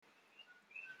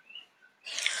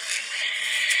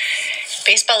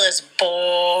Baseball is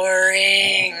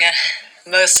boring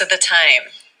most of the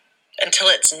time until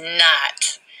it's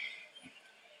not.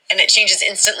 And it changes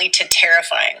instantly to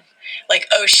terrifying. Like,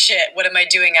 oh shit, what am I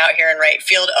doing out here in right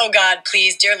field? Oh God,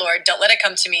 please, dear Lord, don't let it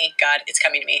come to me. God, it's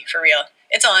coming to me, for real.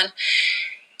 It's on.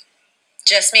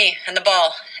 Just me and the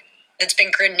ball. It's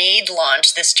been grenade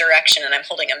launched this direction and I'm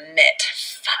holding a mitt.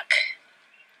 Fuck.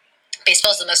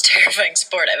 Baseball is the most terrifying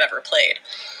sport I've ever played.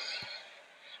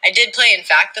 I did play, in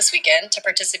fact, this weekend to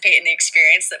participate in the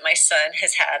experience that my son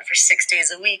has had for 6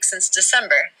 days a week since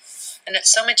December. And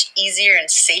it's so much easier and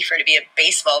safer to be a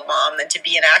baseball mom than to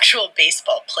be an actual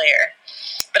baseball player.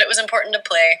 But it was important to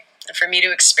play, and for me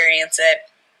to experience it,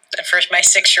 and for my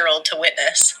 6-year-old to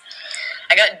witness.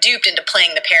 I got duped into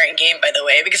playing the parent game, by the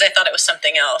way, because I thought it was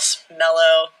something else.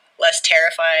 Mellow, less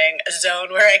terrifying, a zone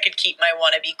where I could keep my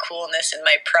wannabe coolness and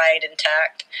my pride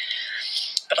intact.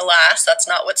 But alas, that's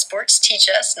not what sports teach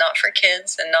us, not for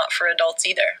kids and not for adults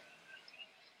either.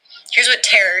 Here's what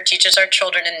terror teaches our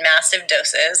children in massive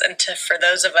doses, and for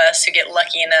those of us who get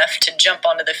lucky enough to jump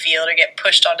onto the field or get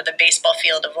pushed onto the baseball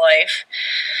field of life.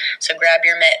 So grab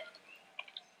your mitt.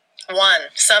 1,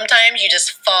 sometimes you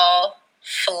just fall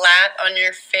flat on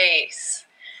your face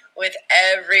with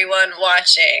everyone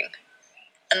watching,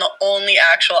 and the only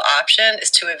actual option is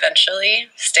to eventually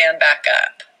stand back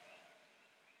up.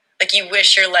 Like you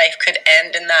wish your life could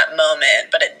end in that moment,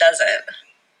 but it doesn't.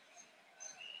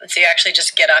 And so you actually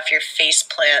just get off your face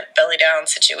plant, belly down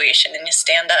situation, and you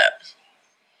stand up.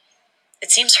 It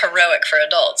seems heroic for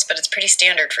adults, but it's pretty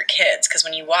standard for kids, because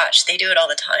when you watch, they do it all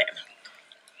the time.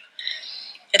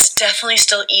 It's definitely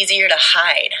still easier to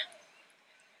hide.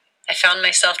 I found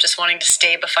myself just wanting to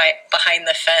stay behind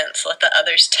the fence, let the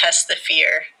others test the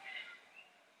fear.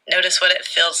 Notice what it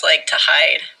feels like to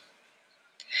hide.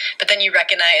 But then you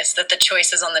recognize that the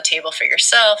choice is on the table for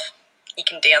yourself. You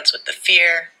can dance with the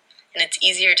fear. And it's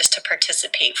easier just to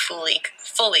participate fully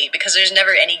because there's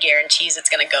never any guarantees it's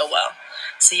going to go well.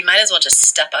 So you might as well just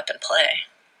step up and play.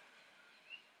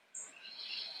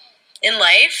 In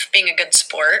life, being a good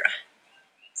sport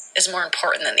is more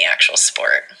important than the actual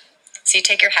sport. So you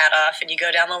take your hat off and you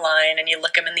go down the line and you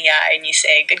look them in the eye and you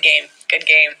say, good game, good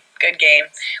game, good game,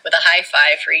 with a high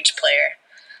five for each player.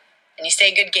 And you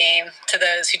say good game to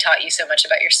those who taught you so much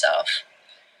about yourself.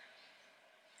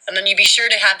 And then you be sure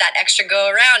to have that extra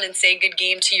go around and say good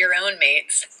game to your own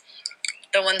mates,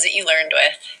 the ones that you learned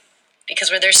with. Because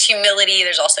where there's humility,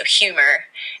 there's also humor.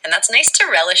 And that's nice to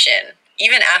relish in,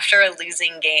 even after a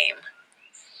losing game.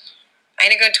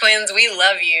 Idaho Twins, we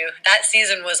love you. That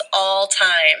season was all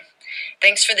time.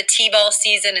 Thanks for the T-ball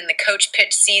season and the coach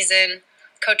pitch season.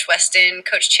 Coach Weston,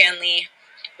 Coach Chanley.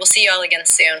 We'll see you all again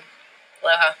soon.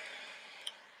 Aloha.